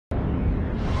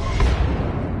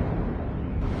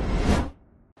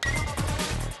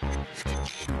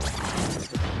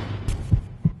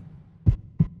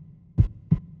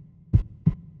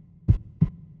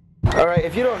All right,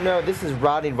 if you don't know, this is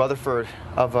Rodney Rutherford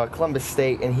of Columbus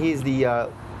State, and he's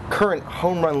the current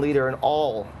home run leader in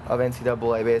all of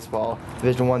NCAA baseball,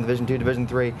 Division I, Division II, Division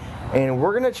III. And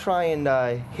we're going to try and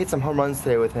hit some home runs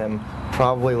today with him,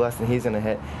 probably less than he's going to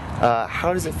hit.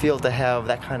 How does it feel to have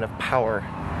that kind of power,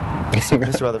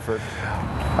 Mr. Rutherford?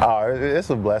 Oh,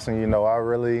 it's a blessing, you know. I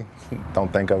really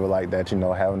don't think of it like that, you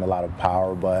know, having a lot of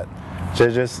power, but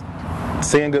just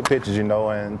seeing good pitches, you know,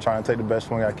 and trying to take the best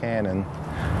swing I can and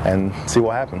see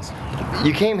what happens.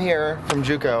 You came here from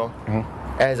JUCO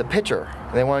as a pitcher,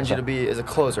 and they wanted you to be as a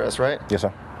closer, that's right? Yes,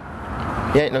 sir.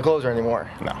 You ain't no closer anymore.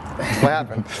 No. What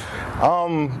happened?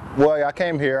 Well, I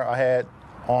came here, I had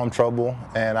arm trouble,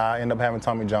 and I ended up having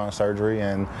Tommy John surgery,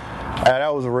 and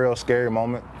that was a real scary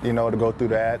moment, you know, to go through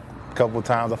that. A couple of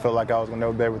times I felt like I was going to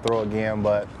never be able to throw again,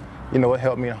 but, you know, it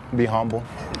helped me be humble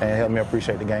and it helped me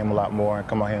appreciate the game a lot more and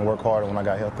come out here and work harder when I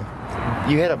got healthy.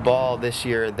 You hit a ball this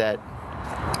year that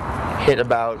hit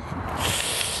about,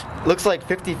 looks like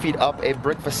 50 feet up a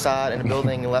brick facade in a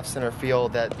building in left center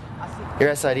field that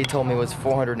your SID told me was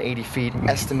 480 feet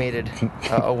estimated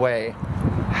away.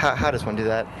 How does one do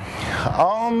that?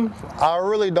 I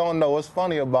really don't know. What's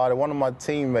funny about it, one of my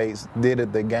teammates did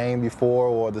it the game before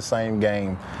or the same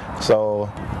game.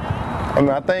 So, I mean,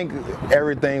 I think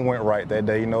everything went right that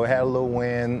day. You know, it had a little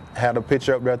wind, had a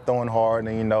pitcher up there throwing hard,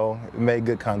 and, you know, it made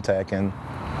good contact, and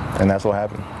that's what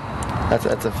happened.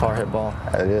 That's a far hit ball.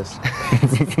 It is.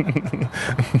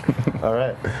 All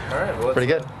right. All right. Well, pretty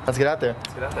good. Let's get out there.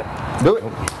 Let's get out there. Do it.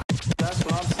 That's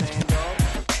what I'm saying, dog.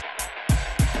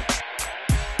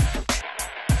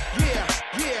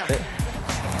 Yeah.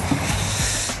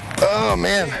 Oh,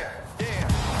 man.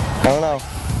 I don't know.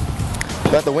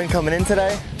 Got the wind coming in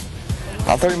today.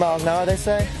 About 30 miles an hour, they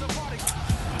say.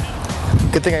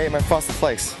 Good thing I ate my Frosted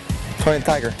Flakes. Tony the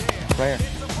Tiger. Right here.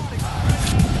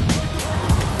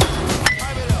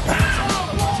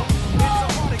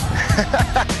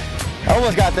 I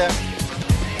almost got there.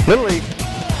 Little League.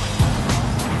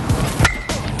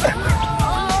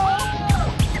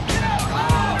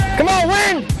 Come on,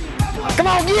 win! Come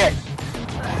on, get!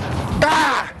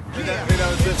 Ah!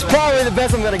 It's probably the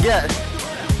best I'm gonna get.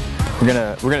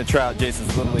 We're gonna try out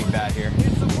Jason's Little League bat here.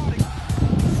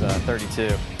 It's 32. I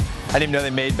didn't even know they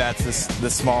made bats this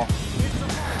small.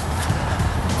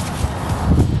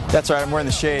 That's right, I'm wearing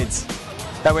the shades.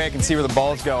 That way I can see where the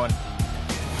ball's going.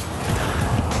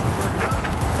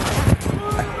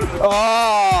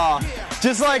 Oh,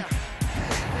 just like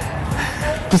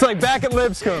back at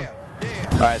Lipscomb.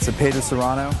 All right, so Pedro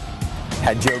Serrano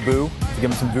had Joe Boo to give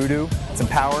him some voodoo, some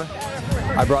power.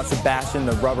 I brought Sebastian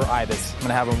the rubber ibis. I'm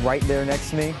gonna have him right there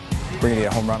next to me. We're gonna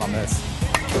get a home run on this.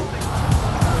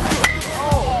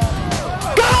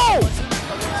 Go!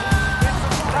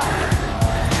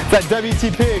 That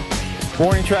WT Pig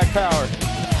warning track power.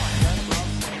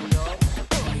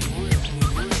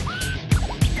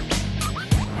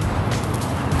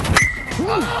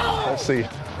 Let's see.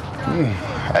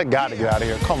 That got to get out of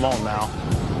here. Come on now.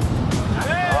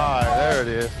 All right, there it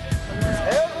is.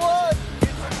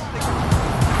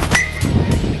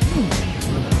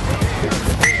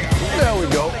 There we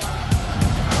go.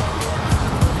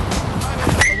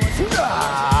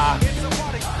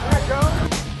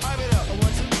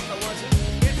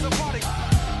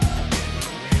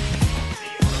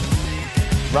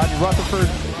 Rodney Rutherford,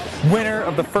 winner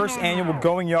of the first annual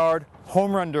Going Yard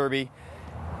Home Run Derby.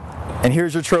 And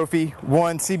here's your trophy,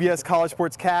 one CBS College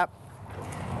Sports cap.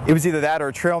 It was either that or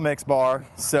a trail mix bar,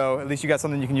 so at least you got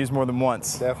something you can use more than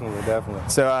once. Definitely, definitely.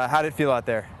 So how did it feel out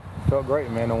there? Felt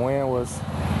great, man. The wind was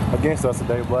against us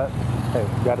today, but hey,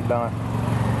 got it done.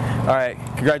 All right,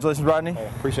 congratulations, Rodney.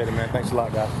 Hey, appreciate it, man. Thanks a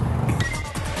lot, guys.